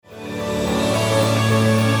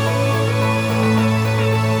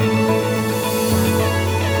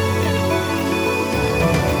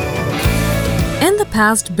In the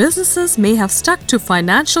past, businesses may have stuck to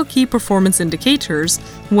financial key performance indicators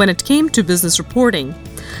when it came to business reporting.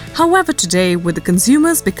 However, today, with the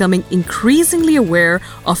consumers becoming increasingly aware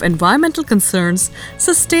of environmental concerns,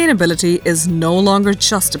 sustainability is no longer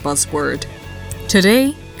just a buzzword.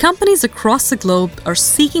 Today, companies across the globe are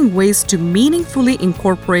seeking ways to meaningfully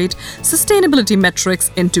incorporate sustainability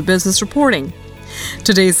metrics into business reporting.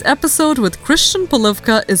 Today's episode with Christian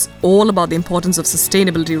Polivka is all about the importance of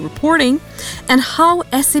sustainability reporting and how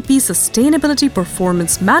SAP Sustainability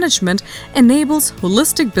Performance Management enables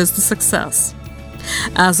holistic business success.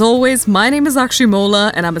 As always, my name is Akshi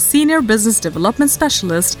Mola and I'm a Senior Business Development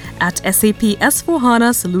Specialist at SAP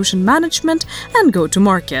S4HANA Solution Management and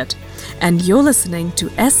Go-to-Market. And you're listening to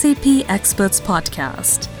SAP Experts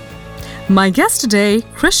Podcast. My guest today,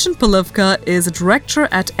 Christian Polivka, is a director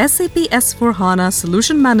at SAP S4HANA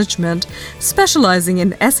Solution Management, specializing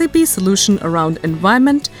in SAP solution around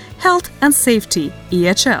environment, health and safety,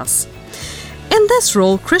 EHS. In this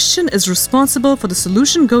role, Christian is responsible for the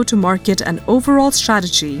solution go-to-market and overall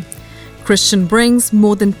strategy. Christian brings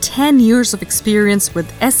more than 10 years of experience with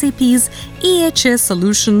SAP's EHS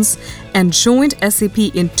solutions and joined SAP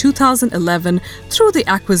in 2011 through the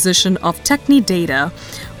acquisition of Technidata,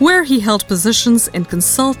 where he held positions in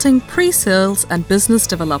consulting, pre-sales, and business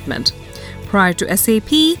development. Prior to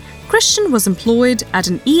SAP, Christian was employed at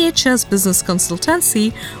an EHS business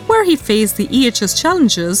consultancy where he faced the EHS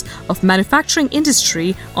challenges of manufacturing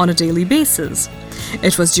industry on a daily basis.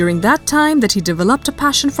 It was during that time that he developed a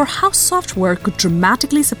passion for how software could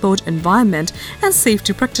dramatically support environment and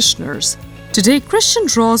safety practitioners. Today, Christian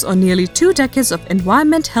draws on nearly 2 decades of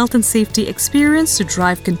environment, health and safety experience to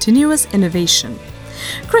drive continuous innovation.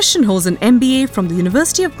 Christian holds an MBA from the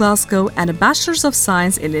University of Glasgow and a Bachelor's of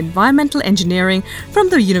Science in Environmental Engineering from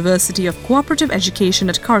the University of Cooperative Education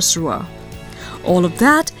at Karlsruhe. All of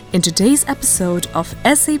that in today's episode of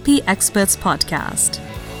SAP Experts Podcast.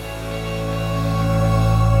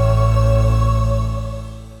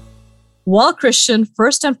 Well, Christian,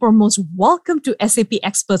 first and foremost, welcome to SAP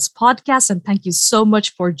Experts Podcast, and thank you so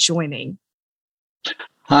much for joining.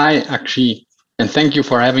 Hi, Akshi, and thank you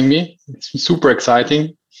for having me. It's super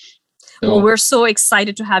exciting. Well, we're so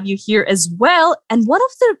excited to have you here as well. And one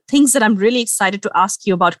of the things that I'm really excited to ask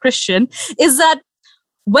you about, Christian, is that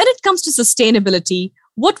when it comes to sustainability,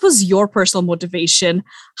 what was your personal motivation?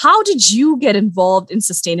 How did you get involved in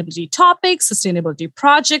sustainability topics, sustainability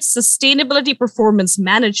projects, sustainability performance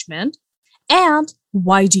management? And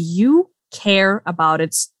why do you care about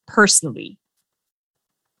it personally?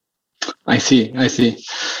 I see.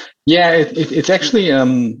 Yeah, it's actually,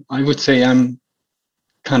 I would say I'm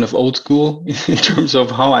kind of old school in terms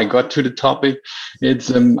of how I got to the topic.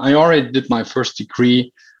 It's I already did my first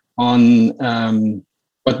degree on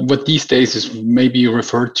what these days is maybe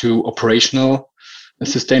referred to operational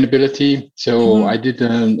sustainability. So I did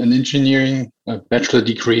an engineering bachelor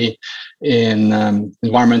degree in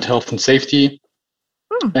environment, health and safety,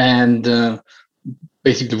 and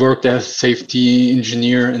basically worked as safety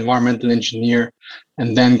engineer, environmental engineer,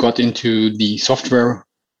 and then got into the software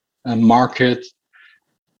market.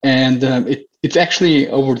 And it's actually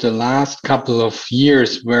over the last couple of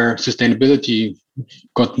years where sustainability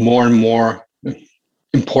got more and more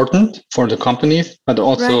important for the companies, but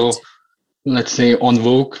also, let's say, on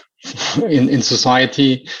vogue in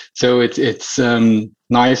society. So it's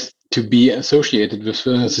nice to be associated with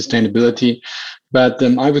sustainability. But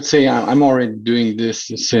I would say I'm already doing this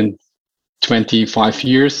since 25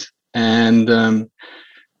 years. And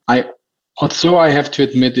I have to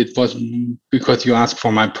admit it was because you asked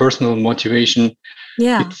for my personal motivation.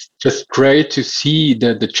 Yeah. It's just great to see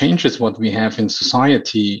the changes what we have in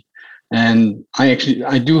society. And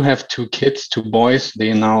I do have 2 kids, 2 boys.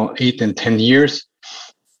 They are now 8 and 10 years.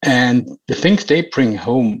 And the things they bring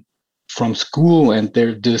home from school and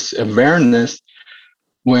this awareness,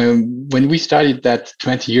 when we studied that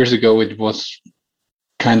 20 years ago, it was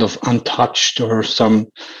kind of untouched or some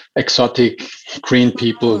exotic green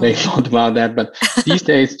people, they thought about that. But these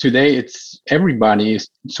days, today, everybody is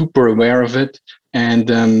super aware of it.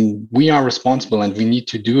 And we are responsible and we need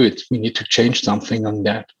to do it. We need to change something on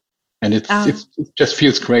that. And it just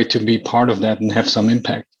feels great to be part of that and have some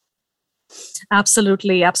impact.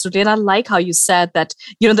 Absolutely. And I like how you said that,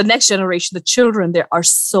 the next generation, the children, they are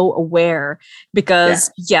so aware because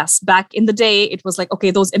yes, back in the day, it was like, okay,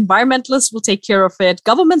 those environmentalists will take care of it.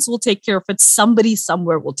 Governments will take care of it. Somebody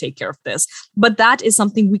somewhere will take care of this. But that is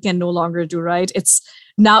something we can no longer do, right? It's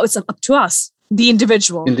up to us, the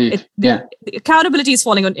individual. Indeed. The accountability is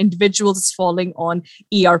falling on individuals. It's falling on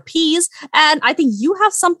ERPs. And I think you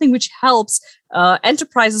have something which helps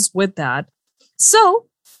enterprises with that. So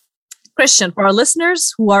Christian, for our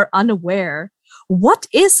listeners who are unaware, what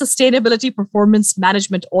is sustainability performance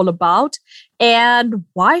management all about? And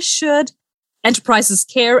why should enterprises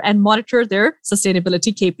care and monitor their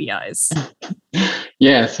sustainability KPIs?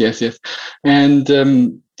 Yes. And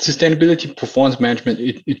sustainability performance management,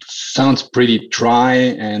 it sounds pretty dry.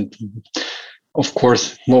 And of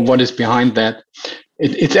course, what is behind that?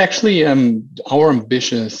 It's actually our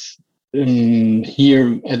ambitions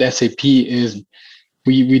here at SAP is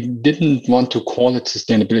we didn't want to call it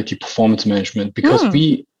sustainability performance management because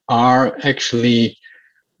we are actually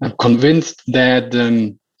convinced that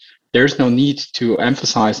there's no need to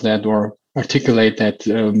emphasize that or articulate that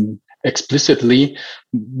explicitly.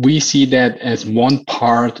 We see that as one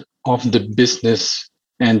part of the business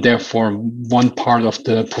and therefore one part of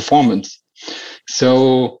the performance.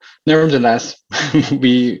 So nevertheless,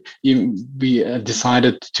 we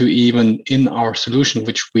decided to even in our solution,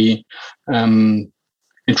 which we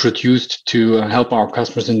introduced to help our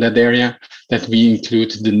customers in that area, that we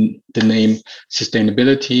include the name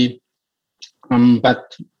sustainability.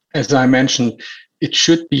 But as I mentioned, it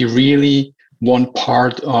should be really one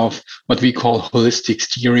part of what we call holistic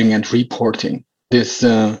steering and reporting. This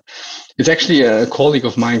it's actually a colleague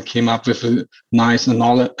of mine came up with a nice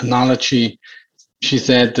analogy. She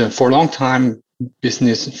said for a long time,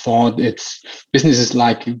 business thought business is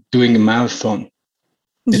like doing a marathon.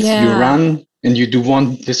 You run and you do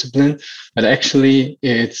one discipline, but actually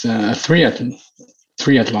it's a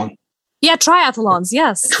triathlon. Yeah, triathlons,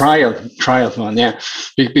 yes. Triathlon, yeah.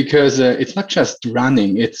 Because it's not just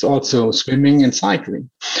running, it's also swimming and cycling.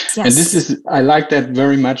 Yes. And I like that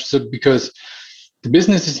very much so because the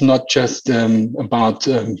business is not just about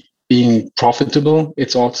being profitable,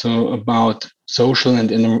 it's also about social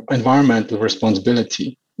and environmental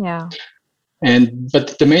responsibility. Yeah.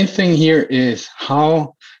 But the main thing here is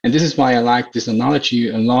how, and this is why I like this analogy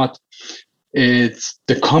a lot, it's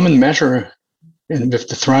the common measure and with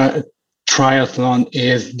the triathlon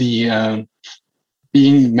is the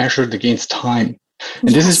being measured against time.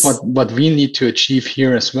 And this is what we need to achieve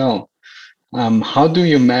here as well. How do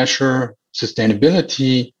you measure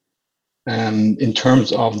sustainability in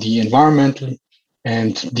terms of the environmental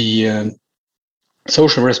and the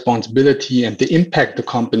social responsibility and the impact the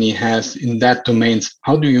company has in that domains?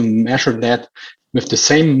 How do you measure that with the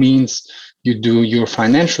same means you do your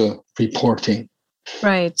financial reporting?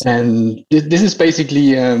 Right. And this is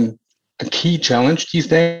basically a key challenge these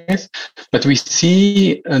days, but we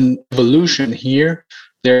see an evolution here.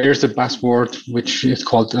 There's a buzzword which is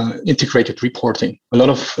called integrated reporting. A lot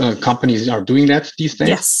of companies are doing that these days.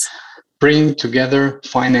 Yes. Bringing together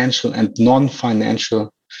financial and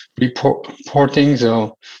non-financial reporting.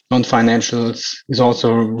 So non-financials is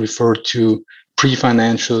also referred to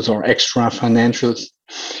pre-financials or extra financials.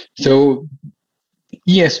 So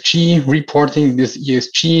ESG reporting, this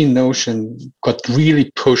ESG notion got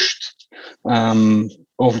really pushed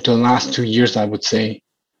over the last 2 years, I would say.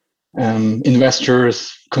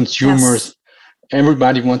 Investors, consumers,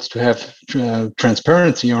 everybody wants to have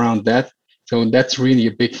transparency around that. So that's really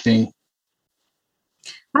a big thing.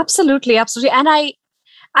 Absolutely. And I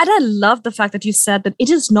love the fact that you said that it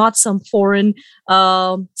is not some foreign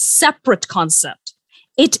separate concept.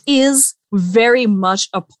 It is very much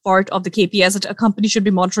a part of the KPIs that a company should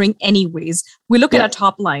be monitoring anyways. We look at our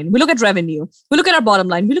top line, we look at revenue, we look at our bottom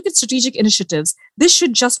line, we look at strategic initiatives. This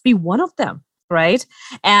should just be one of them, right?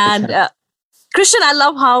 And Christian, I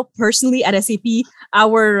love how personally at SAP,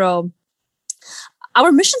 our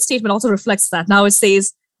mission statement also reflects that. Now it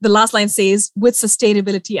says, the last line says, with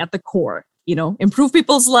sustainability at the core, improve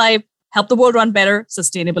people's life, help the world run better,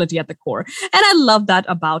 sustainability at the core. And I love that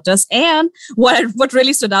about us. And what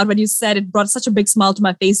really stood out when you said it brought such a big smile to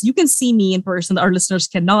my face, you can see me in person, our listeners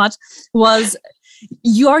cannot, was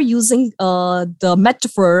you are using the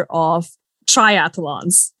metaphor of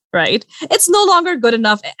triathlons, right? It's no longer good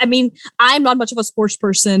enough. I mean, I'm not much of a sports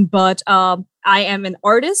person, but I am an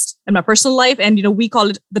artist in my personal life. And, we call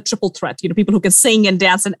it the triple threat, people who can sing and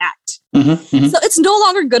dance and act. Mm-hmm. So it's no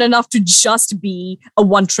longer good enough to just be a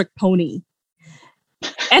one-trick pony.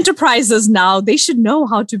 Enterprises now, they should know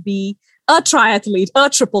how to be a triathlete, a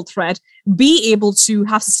triple threat, be able to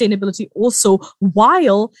have sustainability also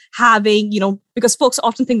while having, because folks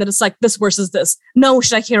often think that it's like this versus this. No,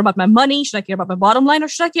 should I care about my money? Should I care about my bottom line? Or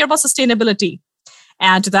should I care about sustainability?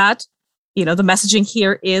 And to that, the messaging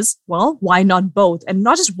here is, well, why not both? And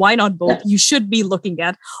not just why not both, you should be looking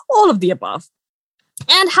at all of the above.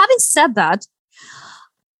 And having said that,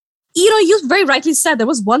 you very rightly said there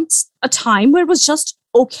was once a time where it was just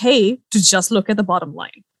okay to just look at the bottom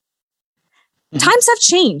line. Mm-hmm. Times have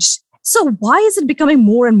changed. So why is it becoming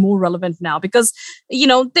more and more relevant now? Because,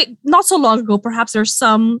 not so long ago, perhaps there's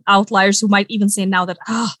some outliers who might even say now that,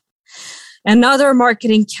 another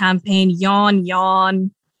marketing campaign,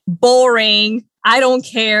 yawn, boring, I don't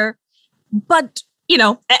care. But,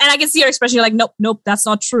 and I can see your expression, you're like, nope, that's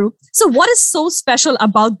not true. So what is so special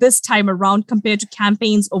about this time around compared to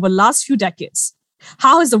campaigns over the last few decades?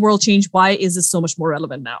 How has the world changed? Why is this so much more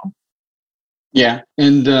relevant now? Yeah,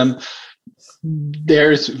 and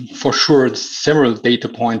there's for sure several data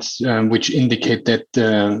points which indicate that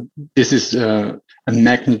this is a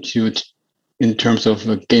magnitude in terms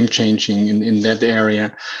of game changing in that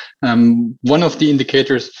area. One of the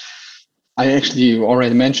indicators I actually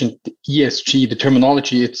already mentioned, ESG, the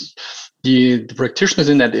terminology. It's the practitioners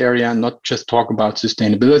in that area not just talk about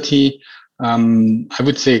sustainability. I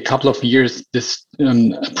would say a couple of years, this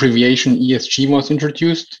abbreviation ESG was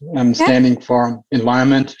introduced, standing for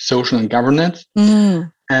environment, social, and governance.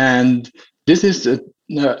 And this is an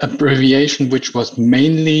abbreviation which was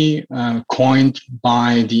mainly coined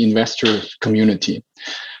by the investor community,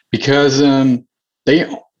 because they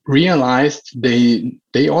realized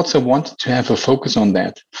they also wanted to have a focus on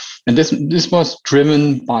that. And this was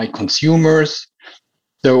driven by consumers.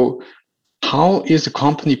 So how is a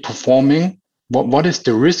company performing? What is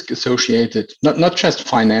the risk associated? Not just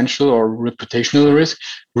financial or reputational risk,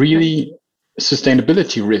 really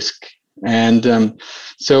sustainability risk. And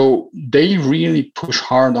so they really push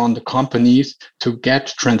hard on the companies to get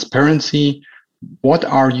transparency. What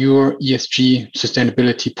are your ESG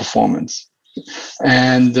sustainability performance?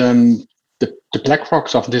 And the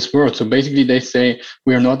BlackRocks of this world. So basically they say,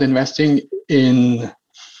 we are not investing in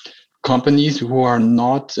companies who are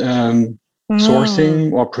not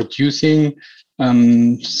sourcing or producing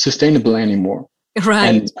sustainable anymore.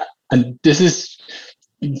 Right. And this is,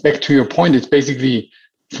 back to your point, it's basically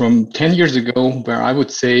from 10 years ago, where I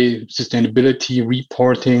would say sustainability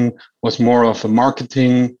reporting was more of a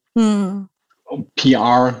marketing,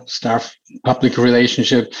 PR stuff, public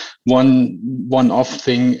relationship, one-off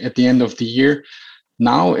thing at the end of the year.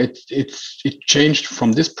 Now it changed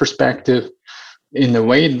from this perspective in a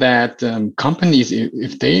way that companies,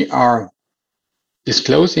 if they are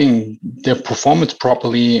disclosing their performance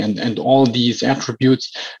properly and all these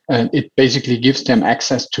attributes, it basically gives them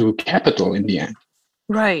access to capital in the end.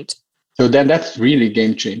 Right. So that's really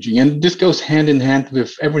game changing. And this goes hand in hand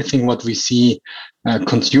with everything what we see,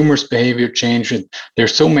 consumers' behavior change. And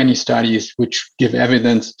there's so many studies which give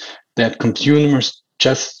evidence that consumers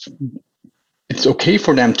it's okay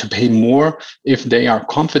for them to pay more if they are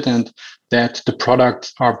confident that the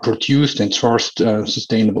products are produced and sourced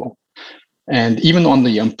sustainable. And even on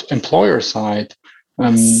the employer side,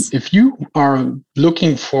 if you are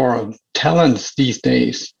looking for talents these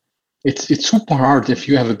days, it's super hard if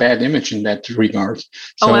you have a bad image in that regard.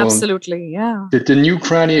 So absolutely, yeah. The new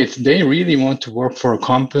graduates, they really want to work for a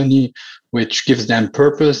company which gives them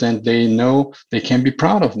purpose, and they know they can be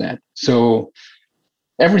proud of that. So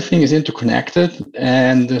everything is interconnected,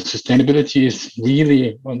 and sustainability is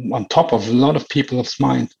really on top of a lot of people's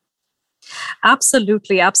mind.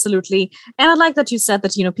 Absolutely. And I like that you said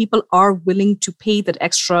that, people are willing to pay that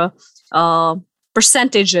extra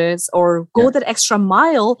percentages or go that extra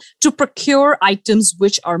mile to procure items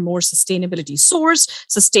which are more sustainability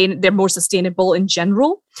sourced, they're more sustainable in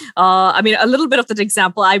general. A little bit of that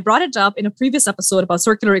example, I brought it up in a previous episode about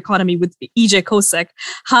circular economy with EJ Kosek,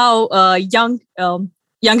 how young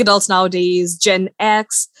adults nowadays, Gen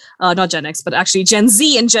X, not Gen X, but actually Gen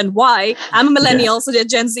Z and Gen Y. I'm a millennial, so they're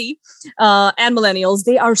Gen Z and millennials.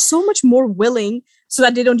 They are so much more willing so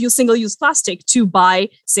that they don't use single-use plastic to buy,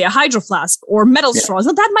 say, a hydro flask or metal straws.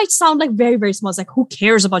 And that might sound like very, very small. It's like, who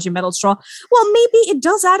cares about your metal straw? Well, maybe it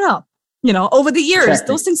does add up. Over the years,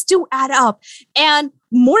 those things do add up. And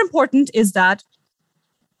more important is that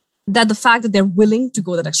the fact that they're willing to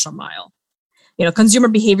go that extra mile. Consumer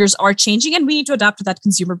behaviors are changing, and we need to adapt to that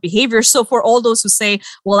consumer behavior. So for all those who say,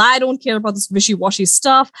 well, I don't care about this wishy-washy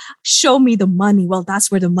stuff, show me the money. Well, that's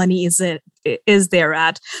where the money is there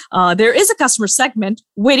at. There is a customer segment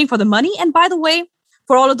waiting for the money. And by the way,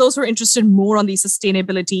 for all of those who are interested more on these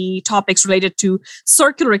sustainability topics related to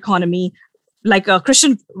circular economy, like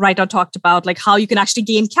Christian right now talked about, like how you can actually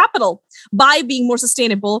gain capital by being more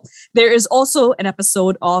sustainable, there is also an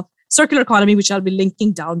episode of circular economy, which I'll be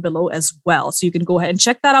linking down below as well. So you can go ahead and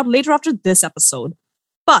check that out later after this episode.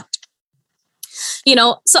 But,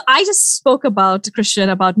 so I just spoke about, Christian,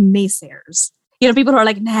 about naysayers. People who are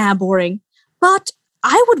like, nah, boring. But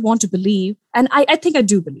I would want to believe, and I think I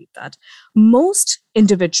do believe that most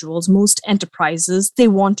individuals, most enterprises, they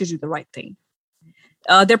want to do the right thing.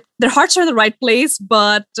 Their hearts are in the right place,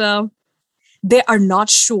 but they are not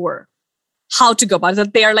sure how to go about it.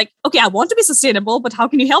 That they are like, okay, I want to be sustainable, but how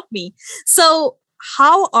can you help me? So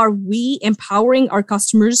how are we empowering our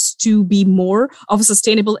customers to be more of a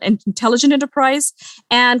sustainable and intelligent enterprise?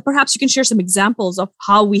 And perhaps you can share some examples of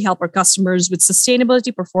how we help our customers with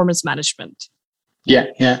sustainability performance management.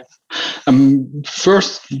 Yeah.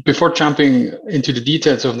 First, before jumping into the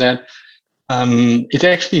details of that, it's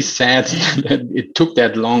actually sad that it took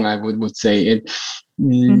that long, I would say.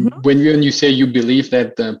 When you say you believe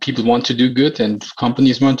that people want to do good and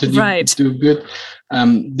companies want to do good,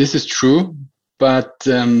 this is true. But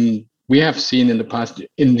we have seen in the past,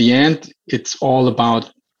 in the end, it's all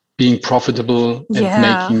about being profitable and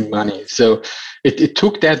making money. So it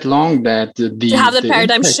took that long that to have the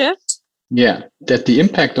paradigm shift. Yeah, that the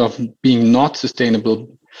impact of being not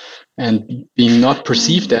sustainable and being not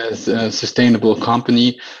perceived as a sustainable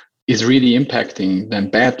company is really impacting them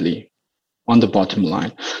badly on the bottom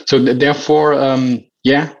line. So therefore,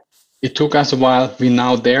 it took us a while. We're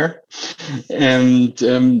now there. And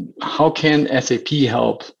how can SAP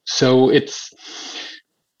help? So it's,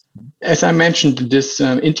 as I mentioned, this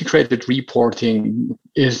integrated reporting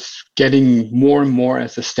is getting more and more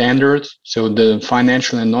as a standard. So the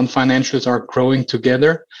financial and non-financials are growing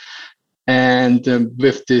together. And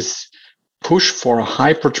with this push for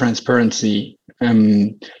hyper transparency,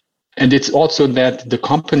 and it's also that the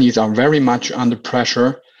companies are very much under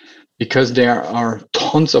pressure because there are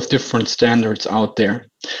tons of different standards out there.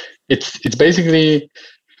 It's basically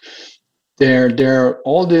there are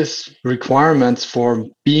all these requirements for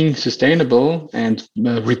being sustainable and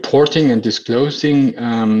reporting and disclosing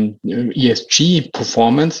ESG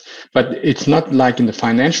performance, but it's not like in the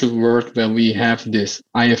financial world where we have this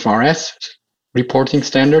IFRS reporting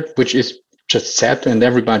standard, which is just set and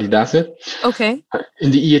everybody does it. Okay. In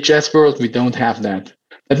the EHS world, we don't have that.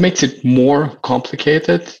 That makes it more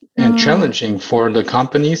complicated and challenging for the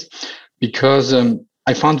companies because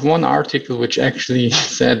I found one article which actually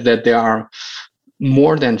said that there are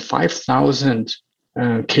more than 5,000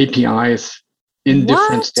 KPIs in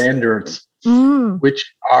different standards,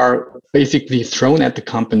 which are basically thrown at the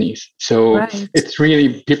companies. So it's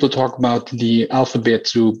really, people talk about the alphabet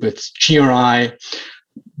soup. It's GRI,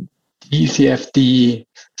 TCFD,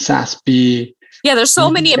 SASB. Yeah, there's so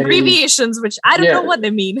many abbreviations, which I don't know what they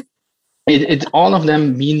mean. It all of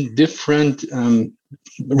them mean different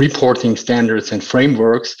reporting standards and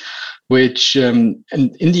frameworks, which and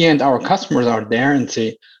in the end, our customers are there and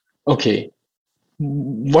say, okay,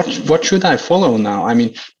 what should I follow now? I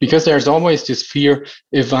mean, because there's always this fear,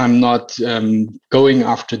 if I'm not going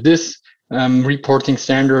after this reporting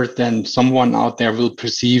standard, then someone out there will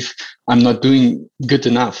perceive I'm not doing good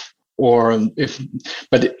enough.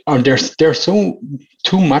 There's so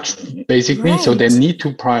too much basically, so they need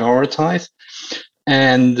to prioritize,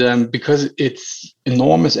 and because it's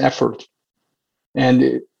enormous effort,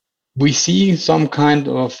 and we see some kind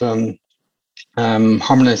of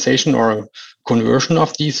harmonization or conversion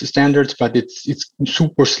of these standards, but it's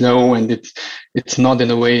super slow and it's not in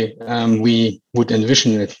a way we would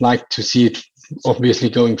envision it. Like to see it obviously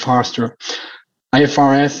going faster.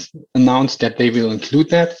 IFRS announced that they will include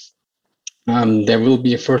that. There will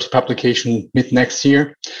be a first publication mid next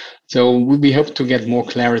year. So we hope to get more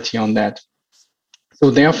clarity on that.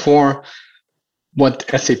 So therefore, what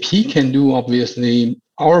SAP can do, obviously,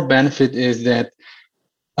 our benefit is that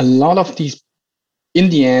a lot of these, in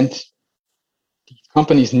the end,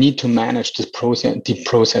 companies need to manage the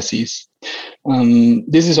processes.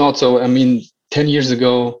 This is also, 10 years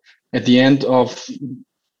ago, at the end of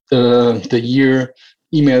the year,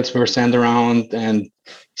 emails were sent around and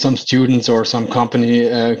some students or some company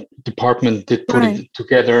department did put it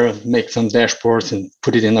together, make some dashboards and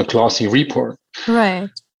put it in a glossy report. Right.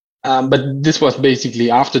 But this was basically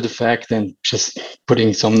after the fact and just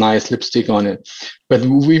putting some nice lipstick on it. But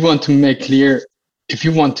we want to make clear, if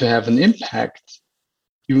you want to have an impact,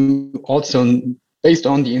 you also, based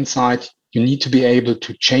on the insight, you need to be able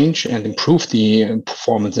to change and improve the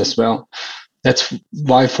performance as well. That's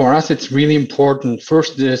why for us, it's really important.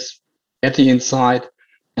 First is get the insight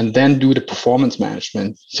and then do the performance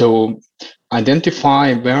management. So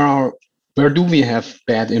identify where do we have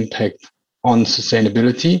bad impact on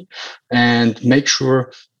sustainability and make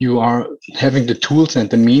sure you are having the tools and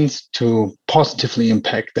the means to positively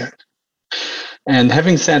impact that. And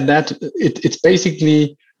having said that, it's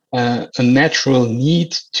basically a natural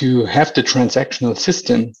need to have the transactional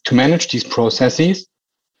system to manage these processes.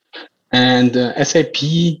 And SAP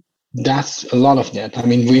does a lot of that.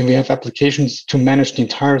 We have applications to manage the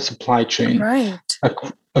entire supply chain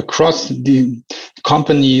across the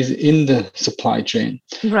companies in the supply chain.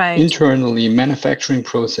 Right. Internally, manufacturing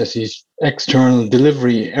processes, external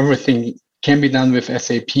delivery, everything can be done with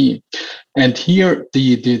SAP. And here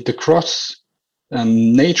the cross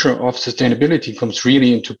nature of sustainability comes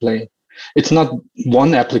really into play. It's not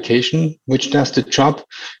one application which does the job.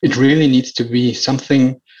 It really needs to be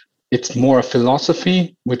something. It's more a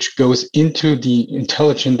philosophy which goes into the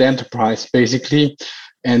intelligent enterprise, basically,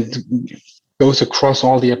 and goes across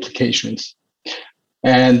all the applications.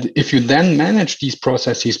 And if you then manage these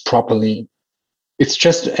processes properly, it's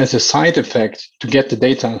just as a side effect to get the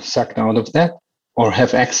data sucked out of that or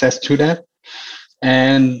have access to that.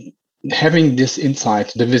 And having this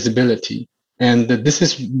insight, the visibility. And this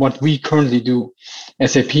is what we currently do.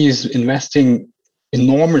 SAP is investing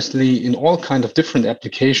enormously in all kinds of different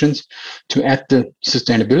applications to add the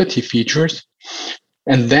sustainability features.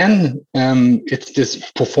 And then it's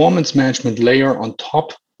this performance management layer on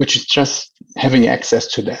top, which is just having access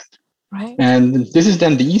to that. Right. And this is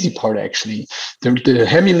then the easy part, actually. The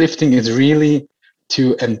heavy lifting is really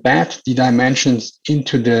to embed the dimensions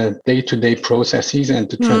into the day-to-day processes and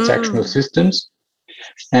the transactional systems.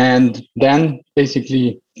 And then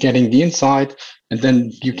basically getting the insight, and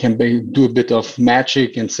then you can do a bit of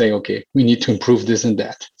magic and say, okay, we need to improve this and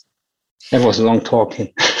that. That was a long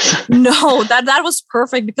talking. No, that was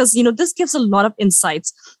perfect because, this gives a lot of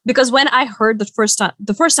insights. Because when I heard the first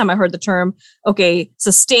time I heard the term, okay,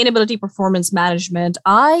 sustainability performance management,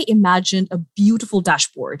 I imagined a beautiful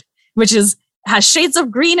dashboard, which has shades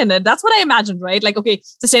of green in it. That's what I imagined, right? Like, okay,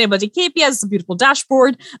 sustainability KPIs is a beautiful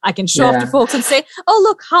dashboard. I can show off to folks and say, oh,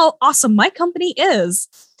 look how awesome my company is.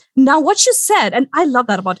 Now, what you said, and I love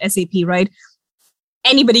that about SAP, right?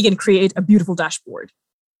 Anybody can create a beautiful dashboard.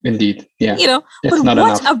 Indeed, yeah. But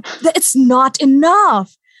it's not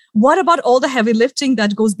enough. What about all the heavy lifting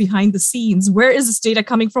that goes behind the scenes? Where is this data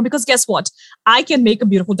coming from? Because guess what? I can make a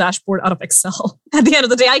beautiful dashboard out of Excel. At the end of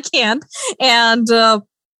the day, I can. And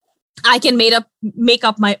I can make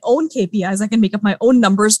up my own KPIs. I can make up my own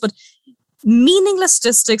numbers. But meaningless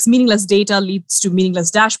statistics, meaningless data leads to meaningless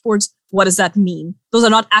dashboards. What does that mean? Those are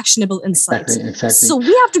not actionable insights. Exactly. So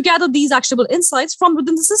we have to gather these actionable insights from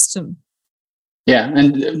within the system. Yeah,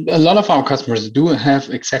 and a lot of our customers do have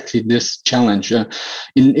exactly this challenge.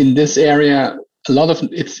 In this area, a lot of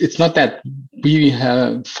it's not that we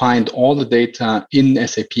find all the data in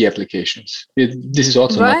SAP applications. This is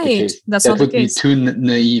also not the case. That would be too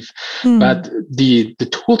naive. But the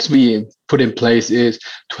tools we put in place is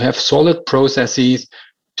to have solid processes,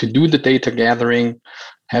 to do the data gathering,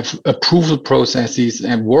 have approval processes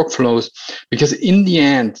and workflows, because in the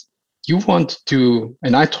end, you want to,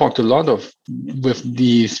 and I talked a lot with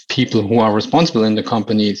these people who are responsible in the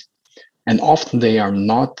companies, and often they are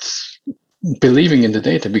not believing in the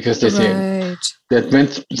data because they say that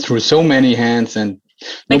went through so many hands and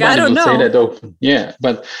nobody will say that open. Yeah,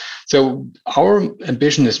 but so our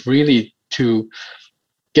ambition is really to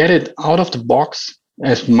get it out of the box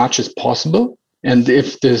as much as possible. And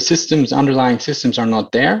if the underlying systems are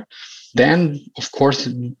not there, then, of course,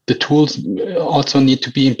 the tools also need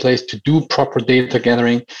to be in place to do proper data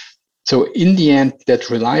gathering. So in the end, that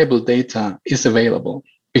reliable data is available.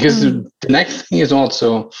 Because the next thing is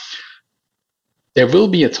also, there will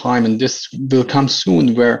be a time, and this will come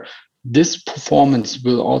soon, where this performance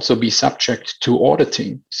will also be subject to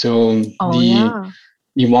auditing. So the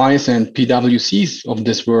EYs and PwCs of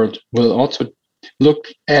this world will also look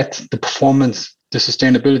at the performance, the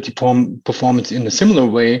sustainability performance in a similar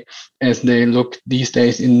way as they look these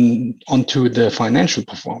days onto the financial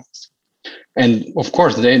performance. And of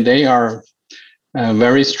course, they are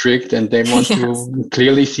very strict, and they want to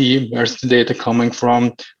clearly see where's the data coming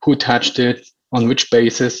from, who touched it, on which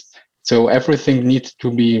basis. So everything needs to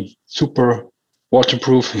be super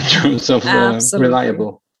waterproof in terms of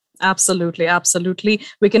reliable. Absolutely.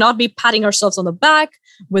 We cannot be patting ourselves on the back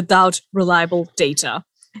without reliable data.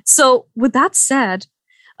 So with that said,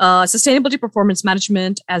 sustainability performance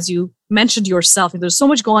management, as you mentioned yourself, there's so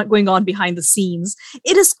much going on behind the scenes.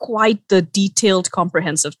 It is quite the detailed,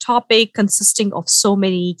 comprehensive topic consisting of so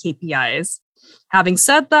many KPIs. Having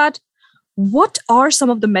said that, what are some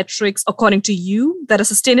of the metrics, according to you, that a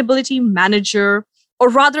sustainability manager, or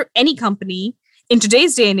rather any company in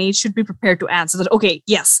today's day and age, should be prepared to answer that, okay,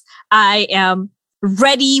 yes, I am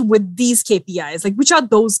ready with these KPIs? Like, which are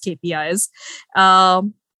those KPIs?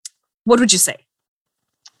 What would you say?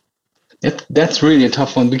 That's really a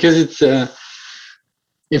tough one, because it's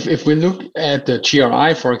if we look at the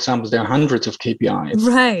GRI, for example, there are hundreds of KPIs,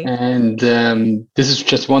 right? And this is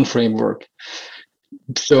just one framework.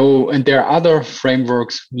 So, and there are other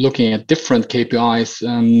frameworks looking at different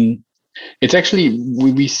KPIs. It's actually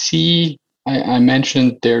we see. I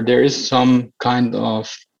mentioned there is some kind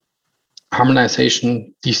of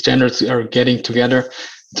harmonization. These standards are getting together.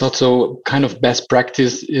 it's also kind of best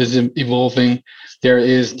practice is evolving. There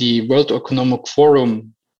is the World Economic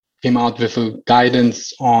Forum came out with a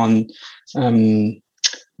guidance on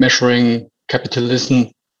measuring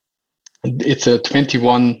capitalism. It's a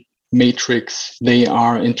 21 matrix they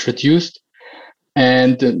are introduced,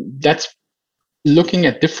 and that's looking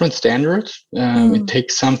at different standards. It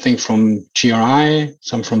takes something from GRI,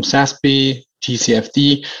 some from SASB,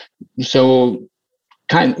 TCFD. So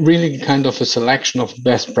really kind of a selection of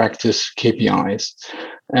best practice KPIs.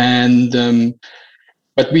 And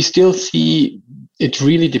but we still see it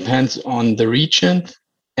really depends on the region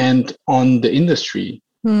and on the industry.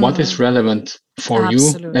 What is relevant for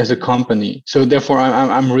Absolutely. you as a company? So therefore,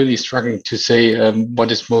 I'm really struggling to say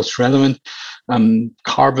what is most relevant.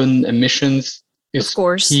 Carbon emissions is Of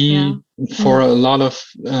course, key for a lot of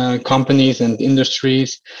companies and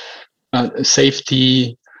industries.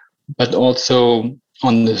 Safety, but also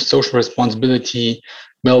on the social responsibility,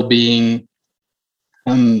 well-being,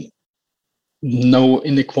 no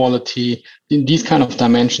inequality. These kind of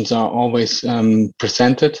dimensions are always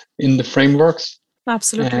presented in the frameworks.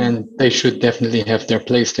 Absolutely. And they should definitely have their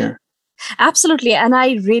place there. Absolutely. And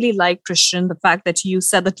I really like, Christian, the fact that you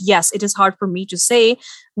said that, yes, it is hard for me to say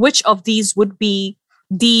which of these would be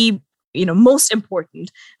the most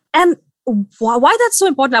important. And why that's so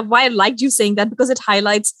important, why I liked you saying that, because it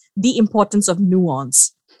highlights the importance of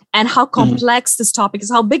nuance and how complex this topic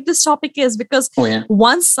is, how big this topic is, because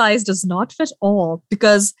one size does not fit all.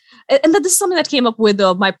 Because, and this is something that came up with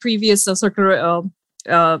my previous circular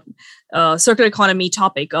economy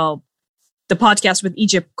topic, the podcast with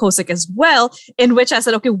Egypt Kosik as well, in which I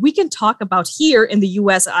said, okay, we can talk about here in the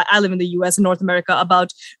US, I live in the US, in North America,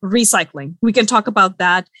 about recycling. We can talk about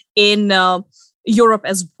that in Europe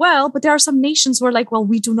as well, but there are some nations who are like, well,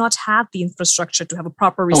 we do not have the infrastructure to have a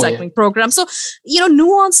proper recycling program. So,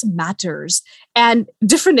 nuance matters, and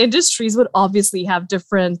different industries would obviously have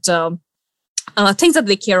different things that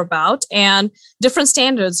they care about, and different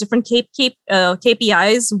standards, different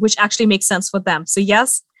KPIs, which actually make sense for them. So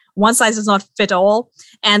yes, one size does not fit all.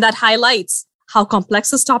 And that highlights how complex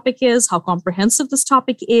this topic is, how comprehensive this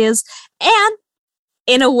topic is. And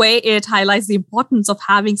in a way, it highlights the importance of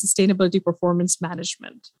having sustainability performance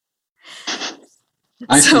management.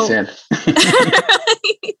 Nicely said.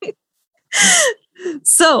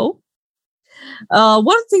 So,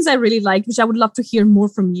 one of the things I really liked, which I would love to hear more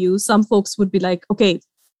from you, some folks would be like, okay,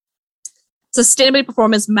 sustainability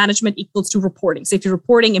performance management equals to reporting. Safety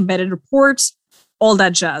reporting, embedded reports, all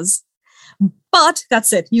that jazz. But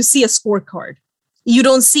that's it. You see a scorecard. You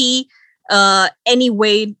don't see any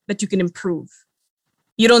way that you can improve.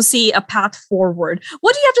 You don't see a path forward.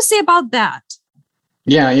 What do you have to say about that?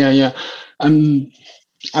 Yeah. I'm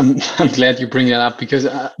glad you bring that up, because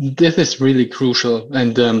this is really crucial.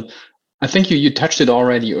 And I think you touched it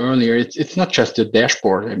already earlier. It's not just a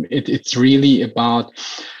dashboard. It's really about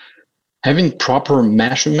having proper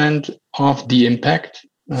measurement of the impact.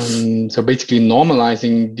 So basically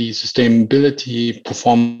normalizing the sustainability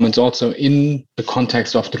performance also in the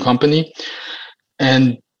context of the company.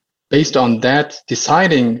 And based on that,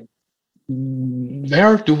 deciding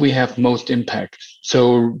where do we have most impact.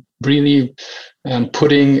 So really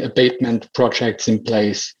putting abatement projects in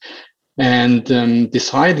place and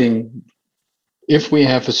deciding if we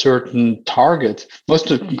have a certain target. Most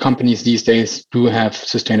of the companies these days do have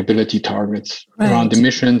sustainability targets around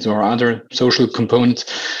emissions or other social components,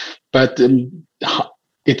 but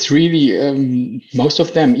it's really most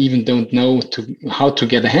of them even don't know how to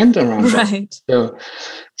get a hand around that.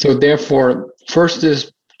 So therefore, first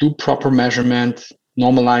is do proper measurement,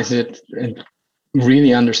 normalize it, and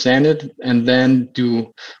really understand it, and then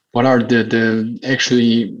do what are the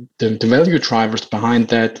value drivers behind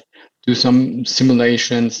that. Do some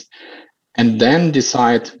simulations, and then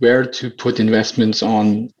decide where to put investments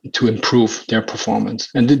on to improve their performance.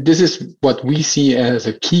 And this is what we see as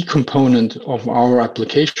a key component of our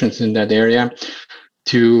applications in that area,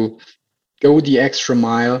 to go the extra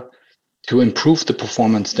mile to improve the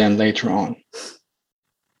performance then later on.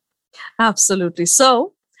 Absolutely.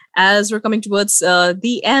 So, as we're coming towards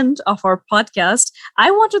the end of our podcast, I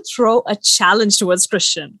want to throw a challenge towards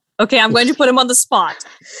Christian. Okay, I'm going to put him on the spot.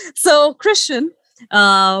 So, Christian,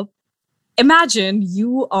 imagine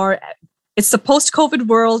it's the post-COVID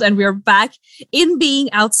world, and we're back in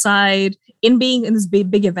being outside, in being in these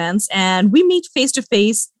big events, and we meet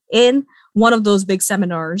face-to-face in one of those big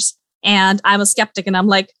seminars. And I'm a skeptic, and I'm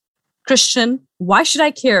like, Christian, why should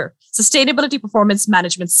I care? Sustainability performance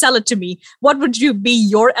management, sell it to me. What would be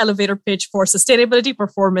your elevator pitch for sustainability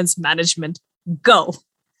performance management? Go.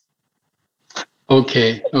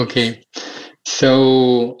 Okay.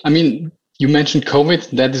 So, I mean, you mentioned COVID.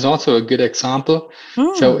 That is also a good example.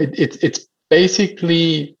 So it's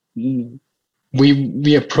basically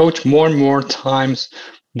we approach more and more times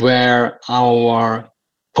where our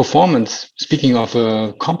performance, speaking of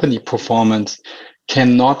a company performance,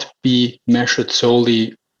 cannot be measured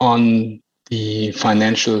solely on the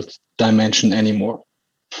financial dimension anymore.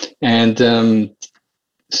 And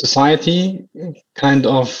society kind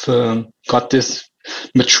of got this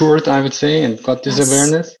matured, I would say, and got this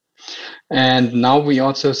awareness. And now we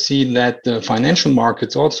also see that the financial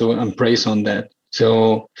markets also embrace on that.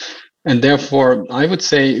 So, and therefore, I would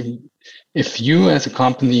say if you as a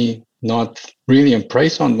company not really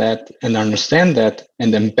embrace on that and understand that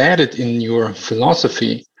and embed it in your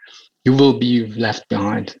philosophy, you will be left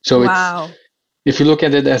behind. So if you look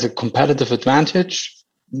at it as a competitive advantage,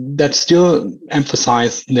 that still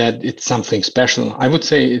emphasize that it's something special. I would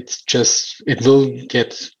say it will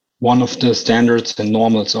get one of the standards and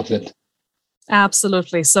normals of it.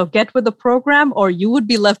 Absolutely. So get with the program or you would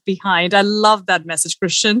be left behind. I love that message,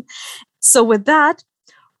 Christian. So with that,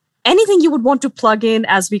 anything you would want to plug in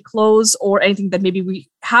as we close, or anything that maybe we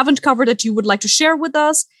haven't covered that you would like to share with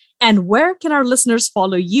us? And where can our listeners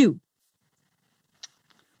follow you?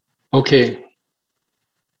 Okay.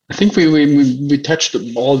 I think we touched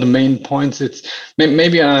all the main points. It's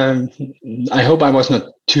maybe I hope I was not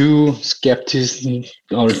too skeptical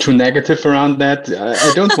or too negative around that.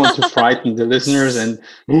 I don't want to frighten the listeners and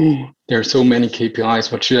there are so many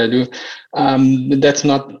KPIs. What should I do? That's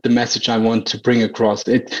not the message I want to bring across.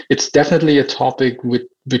 It's definitely a topic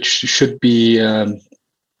which should be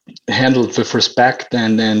handled with respect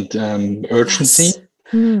and urgency.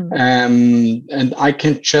 Yes. And I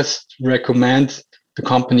can just recommend the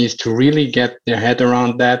companies to really get their head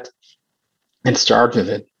around that and start with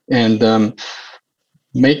it, and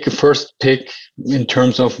make a first pick in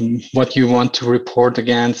terms of what you want to report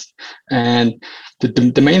against. And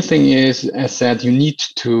the main thing is, as said, you need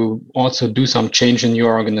to also do some change in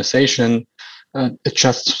your organization,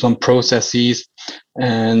 adjust some processes,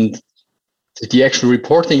 and the actual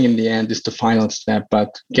reporting in the end is the final step.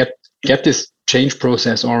 But get this change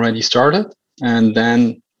process already started, and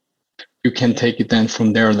then you can take it then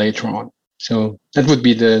from there later on. So that would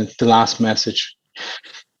be the last message.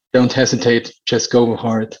 Don't hesitate, just go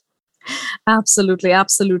hard. Absolutely,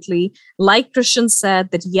 absolutely. Like Christian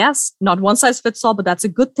said, that yes, not one size fits all, but that's a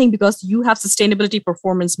good thing because you have sustainability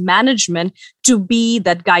performance management to be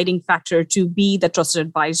that guiding factor, to be the trusted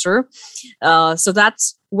advisor. So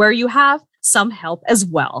that's where you have some help as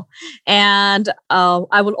well. And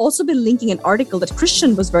I will also be linking an article that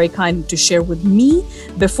Christian was very kind to share with me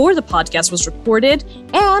before the podcast was recorded.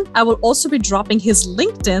 And I will also be dropping his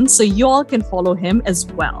LinkedIn so you all can follow him as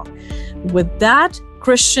well. With that,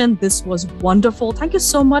 Christian, this was wonderful. Thank you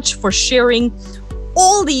so much for sharing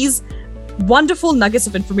all these wonderful nuggets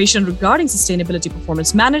of information regarding sustainability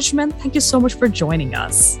performance management. Thank you so much for joining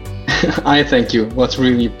us. I thank you. It was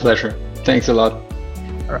really a pleasure. Thanks a lot.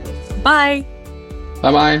 All right. Bye.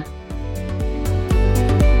 Bye-bye.